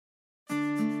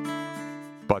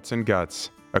Butts and Guts,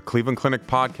 a Cleveland Clinic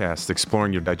podcast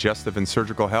exploring your digestive and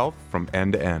surgical health from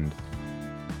end to end.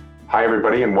 Hi,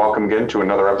 everybody, and welcome again to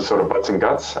another episode of Butts and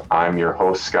Guts. I'm your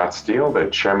host, Scott Steele, the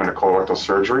chairman of colorectal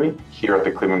surgery here at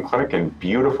the Cleveland Clinic in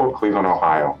beautiful Cleveland,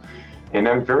 Ohio. And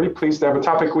I'm very pleased to have a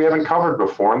topic we haven't covered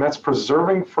before, and that's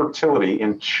preserving fertility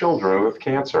in children with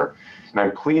cancer. And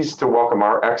I'm pleased to welcome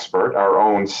our expert, our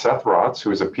own Seth Rotz,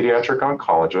 who is a pediatric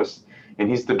oncologist, and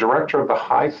he's the director of the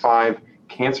High Five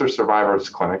Cancer Survivors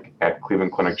Clinic at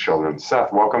Cleveland Clinic Children.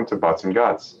 Seth, welcome to Butts and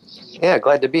Guts. Yeah,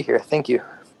 glad to be here. Thank you.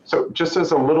 So just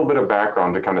as a little bit of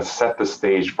background to kind of set the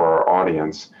stage for our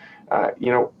audience,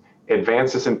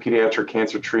 advances in pediatric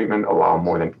cancer treatment allow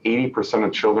more than 80%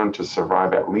 of children to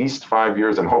survive at least 5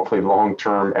 years and hopefully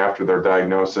long-term after their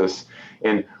diagnosis.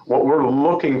 And what we're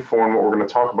looking for and what we're going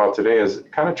to talk about today is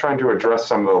kind of trying to address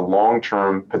some of the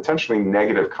long-term, potentially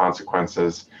negative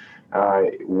consequences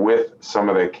with some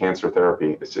of the cancer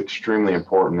therapy. It's extremely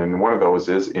important. And one of those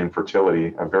is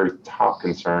infertility, a very top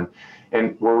concern.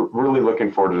 And we're really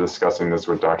looking forward to discussing this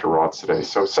with Dr. Rotz today.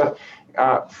 So Seth,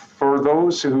 for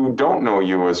those who don't know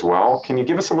you as well, can you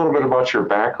give us a little bit about your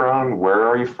background? Where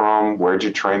are you from? Where did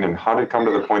you train? And how did it come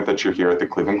to the point that you're here at the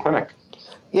Cleveland Clinic?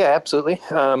 Yeah, absolutely.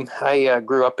 I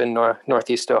grew up in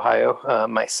Northeast Ohio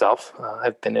myself.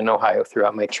 I've been in Ohio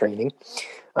throughout my training.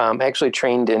 I actually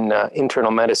trained in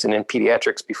internal medicine and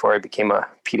pediatrics before I became a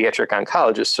pediatric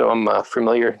oncologist. So I'm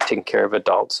familiar taking care of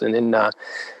adults. And in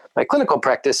my clinical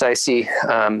practice, I see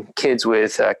kids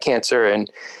with cancer and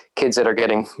kids that are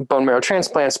getting bone marrow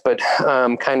transplants, but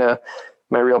kind of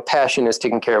my real passion is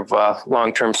taking care of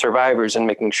long-term survivors and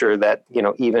making sure that,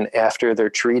 even after they're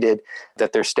treated,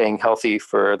 that they're staying healthy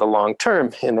for the long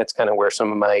term. And that's kind of where some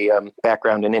of my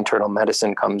background in internal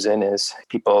medicine comes in, is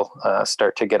people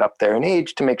start to get up there in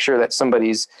age to make sure that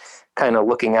somebody's kind of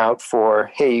looking out for,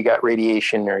 hey, you got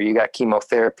radiation or you got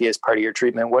chemotherapy as part of your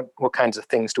treatment. What kinds of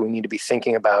things do we need to be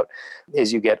thinking about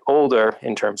as you get older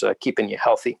in terms of keeping you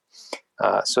healthy?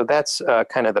 So that's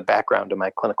kind of the background of my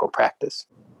clinical practice.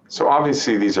 So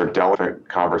obviously these are delicate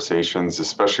conversations,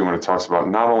 especially when it talks about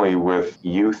not only with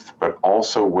youth, but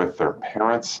also with their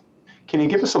parents. Can you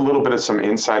give us a little bit of some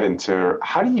insight into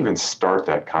how do you even start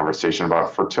that conversation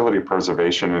about fertility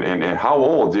preservation and how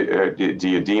old do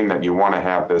you deem that you want to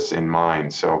have this in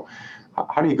mind? So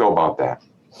how do you go about that?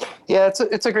 Yeah,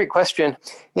 it's a great question.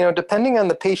 Depending on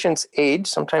the patient's age,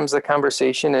 sometimes the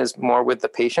conversation is more with the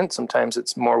patient, sometimes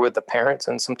it's more with the parents,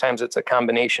 and sometimes it's a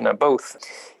combination of both.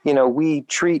 We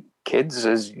treat kids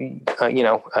as,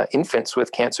 infants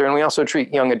with cancer, and we also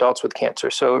treat young adults with cancer.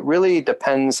 So it really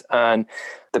depends on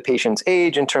the patient's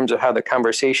age in terms of how the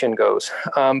conversation goes.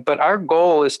 But our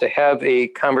goal is to have a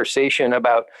conversation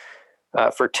about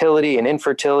fertility and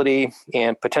infertility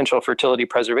and potential fertility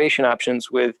preservation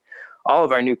options with all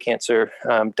of our new cancer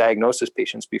diagnosis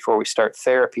patients before we start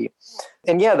therapy.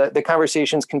 And yeah, the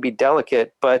conversations can be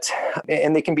delicate,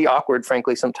 and they can be awkward,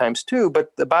 frankly, sometimes too.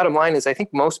 But the bottom line is I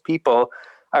think most people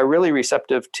are really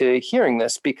receptive to hearing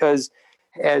this, because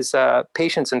as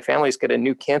patients and families get a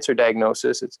new cancer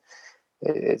diagnosis,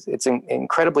 it's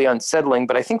incredibly unsettling.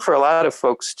 But I think for a lot of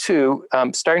folks too,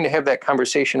 starting to have that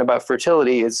conversation about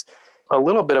fertility is a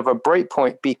little bit of a break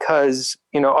point, because,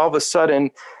 all of a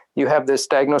sudden, you have this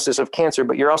diagnosis of cancer,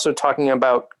 but you're also talking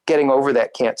about getting over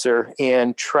that cancer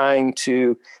and trying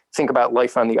to think about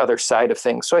life on the other side of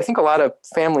things. So I think a lot of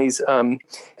families,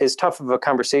 as tough of a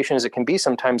conversation as it can be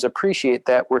sometimes, appreciate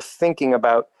that we're thinking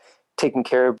about taking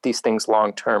care of these things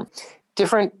long term.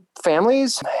 Different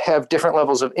families have different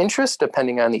levels of interest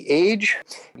depending on the age.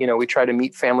 We try to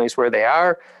meet families where they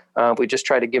are. We just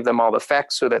try to give them all the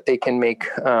facts so that they can make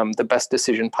the best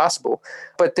decision possible.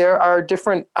 But there are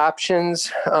different options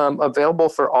available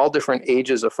for all different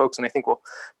ages of folks, and I think we'll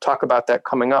talk about that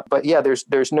coming up. But yeah,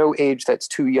 there's no age that's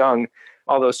too young.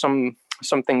 Although some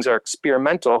things are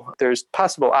experimental, there's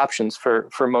possible options for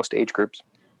most age groups.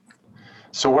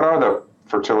 So what are the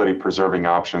fertility preserving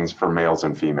options for males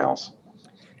and females?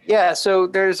 Yeah, so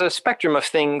there's a spectrum of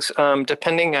things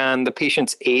depending on the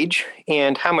patient's age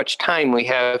and how much time we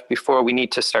have before we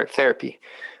need to start therapy.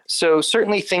 So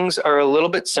certainly things are a little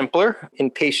bit simpler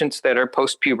in patients that are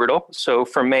post-pubertal. So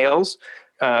for males,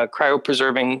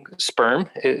 cryopreserving sperm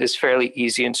is fairly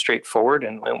easy and straightforward,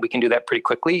 and we can do that pretty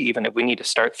quickly, even if we need to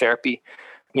start therapy,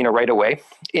 right away.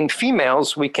 In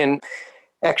females, we can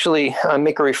actually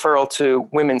make a referral to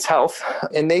Women's Health,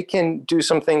 and they can do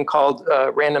something called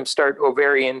random start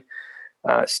ovarian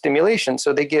stimulation.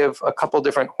 So they give a couple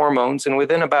different hormones, and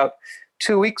within about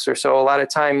 2 weeks or so, a lot of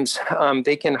times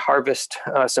they can harvest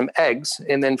some eggs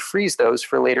and then freeze those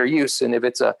for later use. And if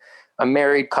it's a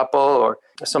married couple or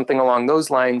something along those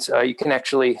lines, you can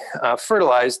actually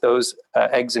fertilize those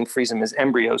eggs and freeze them as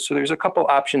embryos. So there's a couple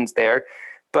options there.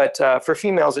 But for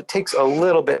females, it takes a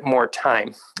little bit more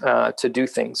time to do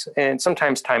things. And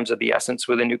sometimes time's of the essence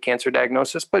with a new cancer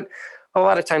diagnosis. But a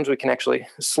lot of times we can actually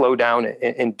slow down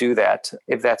and do that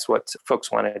if that's what folks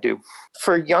want to do.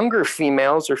 For younger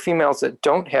females or females that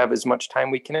don't have as much time,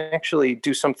 we can actually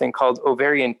do something called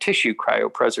ovarian tissue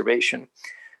cryopreservation.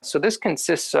 So this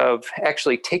consists of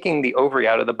actually taking the ovary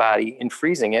out of the body and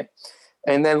freezing it.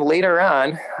 And then later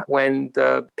on, when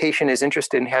the patient is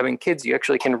interested in having kids, you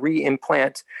actually can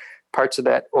re-implant parts of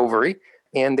that ovary,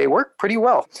 and they work pretty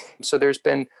well. So there's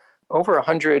been over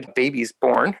 100 babies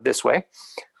born this way.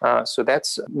 So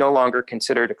that's no longer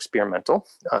considered experimental.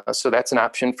 So that's an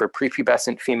option for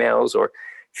prepubescent females or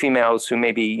females who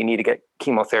maybe you need to get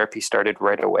chemotherapy started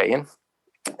right away.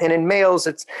 And in males,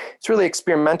 it's really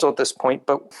experimental at this point,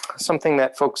 but something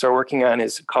that folks are working on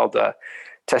is called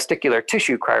testicular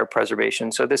tissue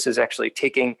cryopreservation. So this is actually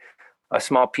taking a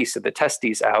small piece of the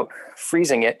testes out,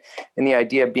 freezing it, and the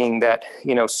idea being that,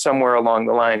 somewhere along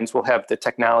the lines we'll have the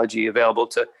technology available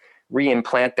to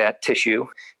reimplant that tissue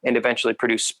and eventually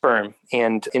produce sperm.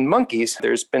 And in monkeys,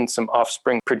 there's been some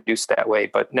offspring produced that way,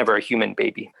 but never a human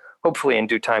baby. Hopefully in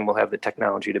due time, we'll have the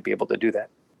technology to be able to do that.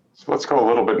 So let's go a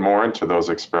little bit more into those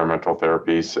experimental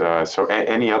therapies. So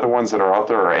any other ones that are out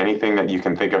there or anything that you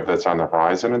can think of that's on the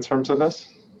horizon in terms of this?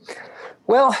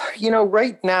 Well,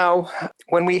 right now,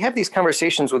 when we have these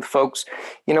conversations with folks,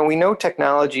 we know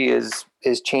technology is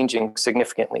changing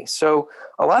significantly. So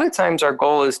a lot of times our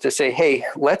goal is to say, hey,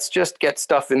 let's just get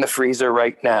stuff in the freezer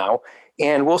right now,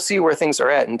 and we'll see where things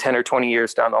are at in 10 or 20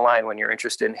 years down the line when you're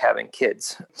interested in having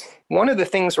kids. One of the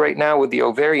things right now with the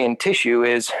ovarian tissue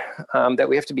is that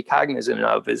we have to be cognizant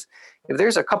of is if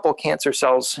there's a couple cancer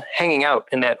cells hanging out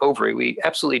in that ovary, we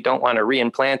absolutely don't want to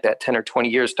reimplant that 10 or 20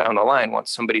 years down the line once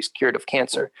somebody's cured of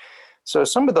cancer. So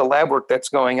some of the lab work that's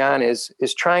going on is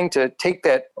trying to take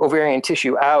that ovarian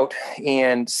tissue out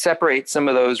and separate some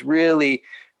of those really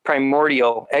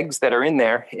primordial eggs that are in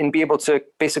there and be able to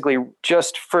basically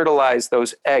just fertilize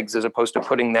those eggs as opposed to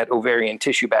putting that ovarian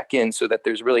tissue back in so that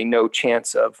there's really no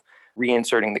chance of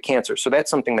reinserting the cancer. So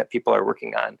that's something that people are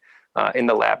working on in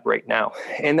the lab right now.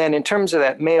 And then in terms of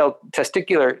that male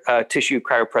testicular tissue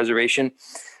cryopreservation,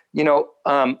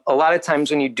 a lot of times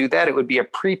when you do that, it would be a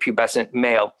prepubescent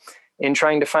male. In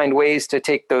trying to find ways to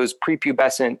take those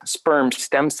prepubescent sperm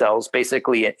stem cells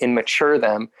basically and mature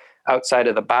them outside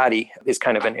of the body is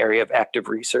kind of an area of active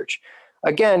research.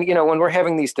 Again, when we're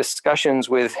having these discussions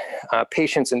with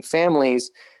patients and families,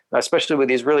 especially with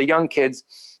these really young kids,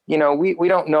 we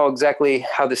don't know exactly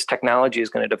how this technology is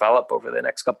going to develop over the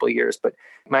next couple of years. But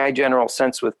my general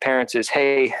sense with parents is,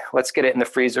 hey, let's get it in the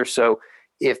freezer. So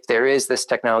if there is this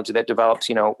technology that develops,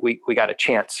 we got a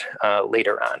chance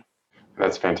later on.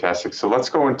 That's fantastic. So let's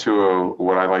go into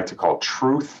what I like to call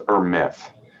truth or myth.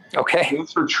 Okay.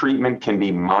 Cancer treatment can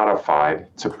be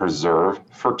modified to preserve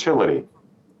fertility.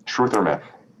 Truth or myth?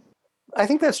 I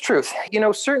think that's truth.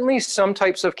 Certainly some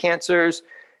types of cancers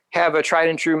have a tried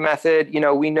and true method.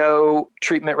 We know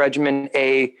treatment regimen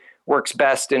A works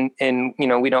best and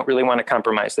we don't really want to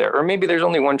compromise there. Or maybe there's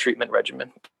only one treatment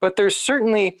regimen. But there's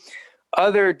certainly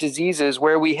other diseases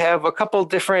where we have a couple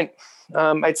different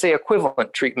I'd say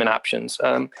equivalent treatment options.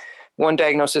 One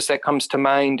diagnosis that comes to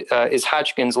mind is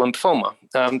Hodgkin's lymphoma.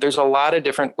 There's a lot of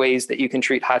different ways that you can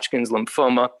treat Hodgkin's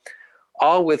lymphoma,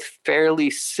 all with fairly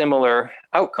similar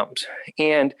outcomes.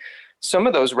 And some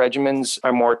of those regimens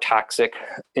are more toxic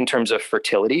in terms of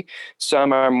fertility.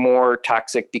 Some are more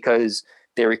toxic because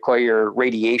they require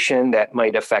radiation that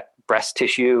might affect breast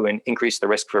tissue and increase the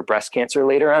risk for breast cancer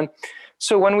later on.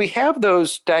 So when we have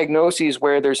those diagnoses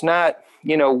where there's not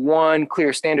one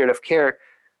clear standard of care,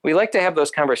 we like to have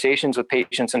those conversations with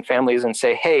patients and families and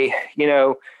say, hey,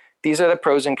 these are the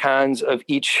pros and cons of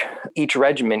each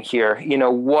regimen here.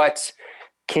 What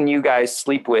can you guys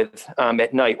sleep with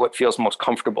at night? What feels most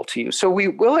comfortable to you? So we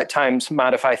will at times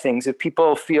modify things if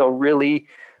people feel really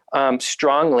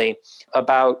strongly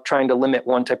about trying to limit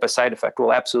one type of side effect.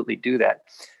 We'll absolutely do that.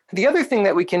 The other thing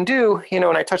that we can do, and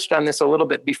I touched on this a little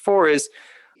bit before, is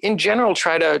in general,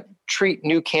 try to treat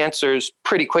new cancers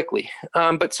pretty quickly.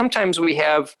 But sometimes we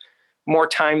have more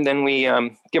time than we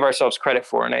give ourselves credit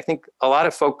for. And I think a lot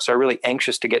of folks are really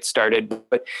anxious to get started.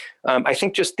 But I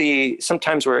think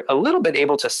sometimes we're a little bit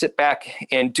able to sit back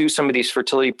and do some of these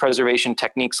fertility preservation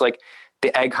techniques like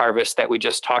the egg harvest that we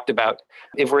just talked about,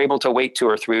 if we're able to wait 2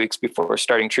 or 3 weeks before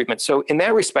starting treatment. So in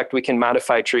that respect, we can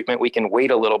modify treatment. We can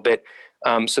wait a little bit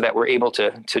so that we're able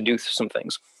to do some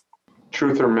things.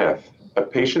 Truth or myth? A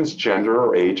patient's gender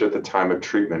or age at the time of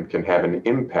treatment can have an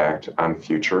impact on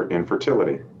future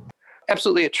infertility.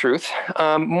 Absolutely a truth.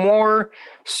 More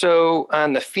so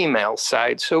on the female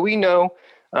side. So we know,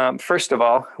 first of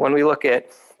all, when we look at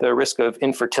the risk of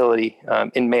infertility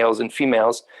in males and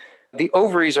females, the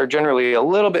ovaries are generally a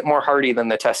little bit more hardy than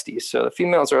the testes. So the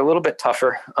females are a little bit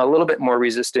tougher, a little bit more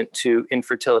resistant to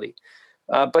infertility.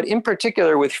 But in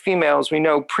particular with females, we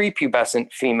know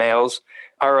prepubescent females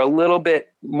are a little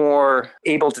bit more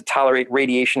able to tolerate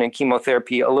radiation and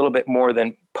chemotherapy a little bit more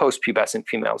than post-pubescent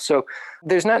females. So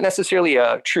there's not necessarily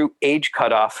a true age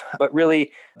cutoff, but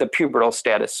really the pubertal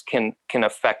status can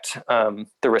affect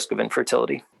the risk of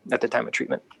infertility at the time of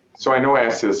treatment. So I know I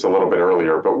asked you this a little bit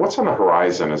earlier, but what's on the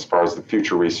horizon as far as the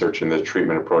future research and the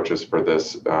treatment approaches for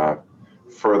this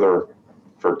further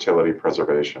fertility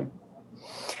preservation?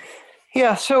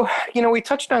 Yeah, so, we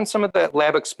touched on some of the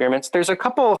lab experiments. There's a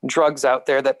couple drugs out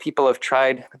there that people have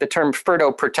tried. The term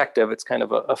fertoprotective, it's kind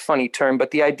of a funny term,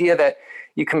 but the idea that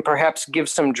you can perhaps give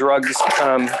some drugs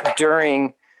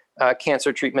during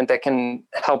cancer treatment that can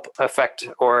help affect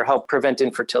or help prevent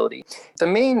infertility. The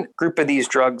main group of these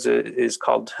drugs is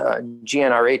called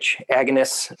GnRH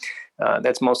agonists.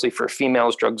 That's mostly for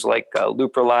females, drugs like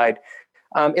leuprolide.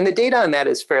 And the data on that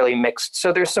is fairly mixed.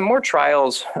 So there's some more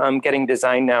trials getting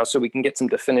designed now so we can get some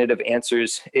definitive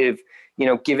answers if,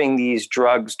 giving these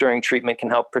drugs during treatment can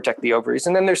help protect the ovaries.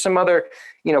 And then there's some other,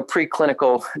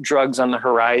 preclinical drugs on the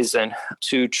horizon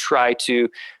to try to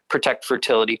protect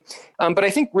fertility. But I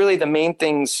think really the main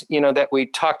things, that we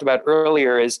talked about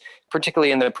earlier is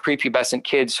particularly in the prepubescent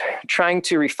kids, trying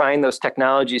to refine those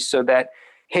technologies so that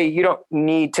hey, you don't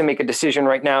need to make a decision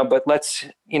right now, but let's,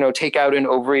 take out an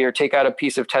ovary or take out a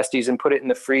piece of testes and put it in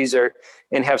the freezer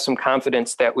and have some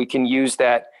confidence that we can use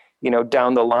that,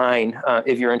 down the line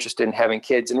if you're interested in having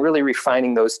kids. And really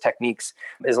refining those techniques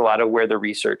is a lot of where the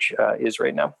research is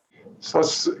right now. So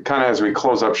let's kind of, as we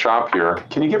close up shop here,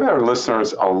 can you give our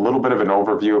listeners a little bit of an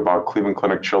overview about Cleveland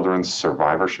Clinic Children's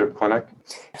Survivorship Clinic?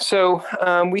 So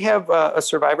we have a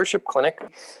survivorship clinic.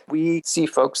 We see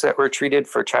folks that were treated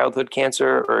for childhood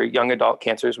cancer or young adult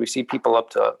cancers. We see people up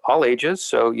to all ages,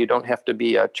 so you don't have to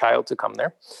be a child to come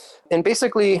there. And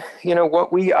basically,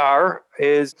 what we are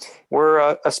is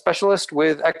we're a specialist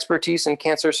with expertise in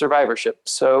cancer survivorship.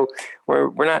 So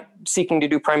we're not seeking to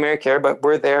do primary care, but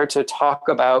we're there to talk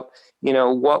about,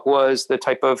 what was the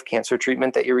type of cancer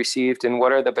treatment that you received and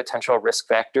what are the potential risk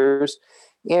factors.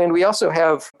 And we also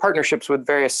have partnerships with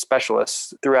various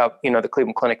specialists throughout, the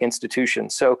Cleveland Clinic institution.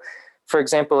 So, for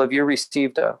example, if you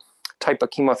received a type of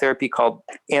chemotherapy called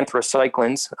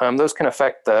anthracyclines, those can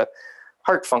affect the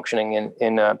heart functioning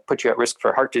and put you at risk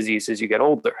for heart disease as you get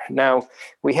older. Now,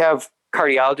 we have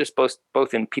cardiologists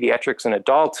both in pediatrics and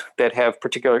adult that have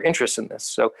particular interests in this.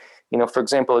 So, for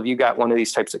example, if you got one of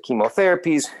these types of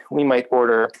chemotherapies, we might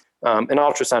order an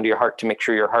ultrasound of your heart to make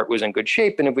sure your heart was in good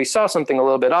shape. And if we saw something a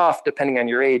little bit off, depending on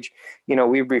your age,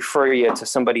 we refer you to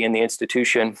somebody in the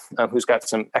institution who's got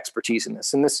some expertise in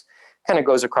this. And this kind of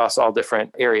goes across all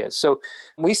different areas. So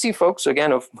we see folks,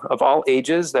 again, of all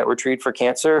ages that were treated for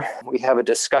cancer. We have a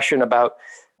discussion about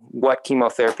what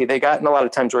chemotherapy they got. And a lot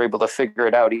of times we're able to figure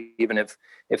it out, even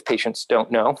if patients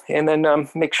don't know. And then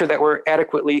make sure that we're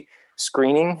adequately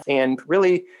screening and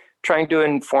really trying to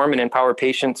inform and empower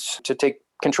patients to take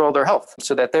control of their health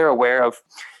so that they're aware of,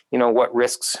 what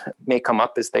risks may come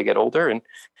up as they get older and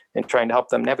trying to help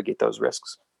them navigate those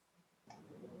risks.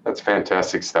 That's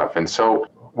fantastic stuff. And so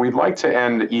we'd like to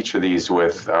end each of these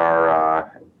with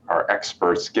our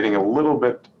experts getting a little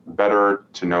bit better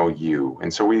to know you.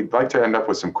 And so we'd like to end up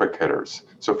with some quick hitters.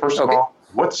 So first of all,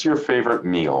 what's your favorite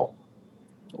meal?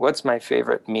 What's my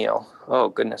favorite meal? Oh,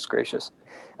 goodness gracious.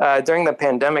 During the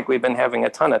pandemic, we've been having a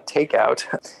ton of takeout.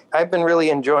 I've been really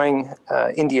enjoying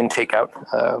Indian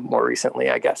takeout more recently,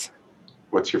 I guess.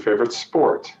 What's your favorite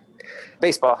sport?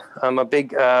 Baseball. I'm a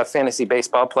big fantasy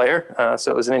baseball player,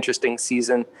 so it was an interesting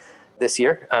season this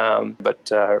year,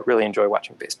 but really enjoy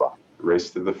watching baseball. Race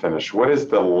to the finish. What is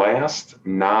the last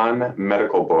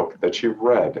non-medical book that you've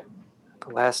read?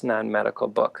 The last non-medical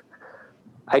book.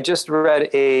 I just read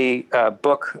a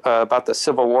book about the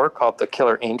Civil War called The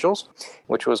Killer Angels,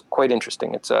 which was quite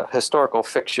interesting. It's a historical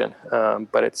fiction,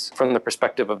 but it's from the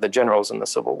perspective of the generals in the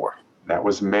Civil War. That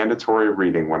was mandatory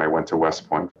reading when I went to West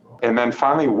Point. And then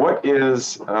finally, what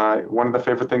is one of the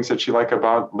favorite things that you like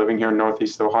about living here in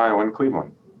Northeast Ohio and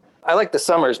Cleveland? I like the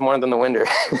summers more than the winter.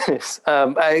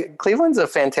 Cleveland's a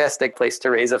fantastic place to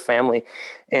raise a family.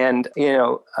 And,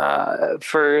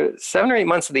 for 7 or 8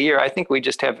 months of the year, I think we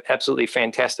just have absolutely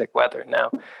fantastic weather.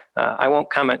 Now, I won't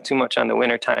comment too much on the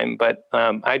wintertime, but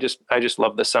I just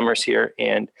love the summers here.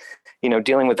 And,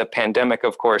 dealing with the pandemic,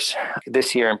 of course,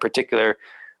 this year in particular,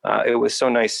 it was so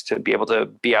nice to be able to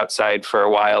be outside for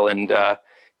a while and,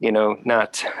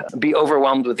 not be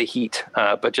overwhelmed with the heat,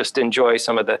 but just enjoy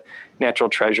some of the natural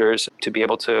treasures, to be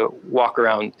able to walk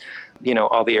around,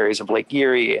 all the areas of Lake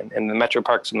Erie and the metro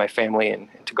parks with my family, and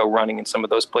to go running in some of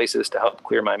those places to help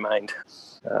clear my mind.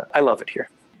 I love it here.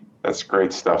 That's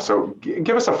great stuff. So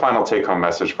give us a final take-home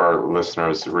message for our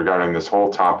listeners regarding this whole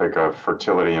topic of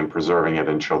fertility and preserving it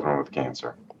in children with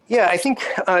cancer. Yeah, I think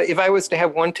if I was to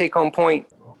have one take-home point,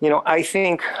 I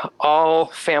think all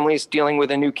families dealing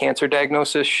with a new cancer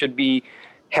diagnosis should be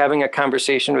having a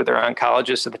conversation with their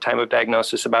oncologist at the time of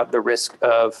diagnosis about the risk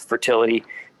of fertility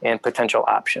and potential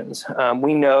options.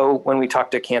 We know when we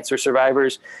talk to cancer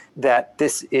survivors that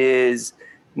this is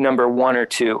number 1 or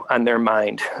 2 on their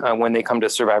mind when they come to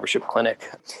survivorship clinic.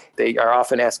 They are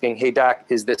often asking, "Hey doc,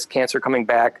 is this cancer coming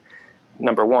back?"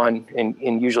 Number 1,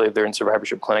 and usually if they're in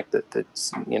survivorship clinic,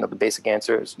 that's the basic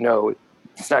answer is no,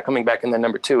 it's not coming back. And then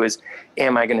number 2 is,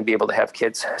 am I going to be able to have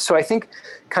kids? So I think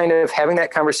kind of having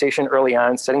that conversation early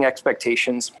on, setting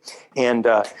expectations, and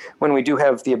when we do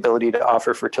have the ability to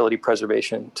offer fertility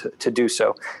preservation, to do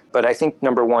so. But I think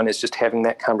number 1 is just having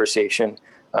that conversation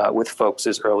with folks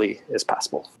as early as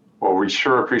possible. Well, we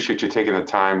sure appreciate you taking the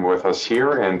time with us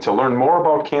here. And to learn more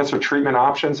about cancer treatment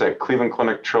options at Cleveland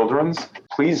Clinic Children's,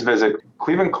 please visit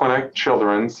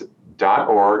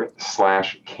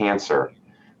clevelandclinicchildrens.org/cancer.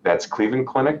 That's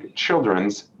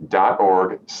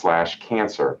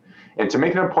clevelandclinicchildrens.org/cancer. And to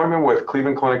make an appointment with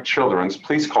Cleveland Clinic Children's,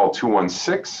 please call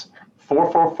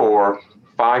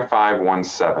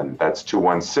 216-444-5517. That's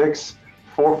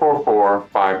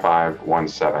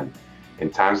 216-444-5517. In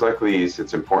times like these,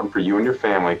 it's important for you and your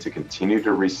family to continue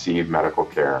to receive medical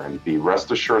care, and be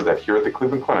rest assured that here at the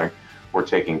Cleveland Clinic, we're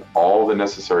taking all the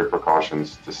necessary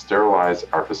precautions to sterilize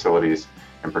our facilities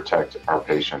and protect our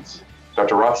patients.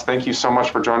 Dr. Rutz, thank you so much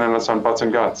for joining us on Butts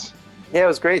and Guts. Yeah, it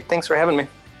was great. Thanks for having me.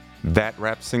 That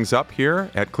wraps things up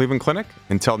here at Cleveland Clinic.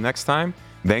 Until next time,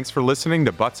 thanks for listening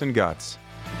to Butts and Guts.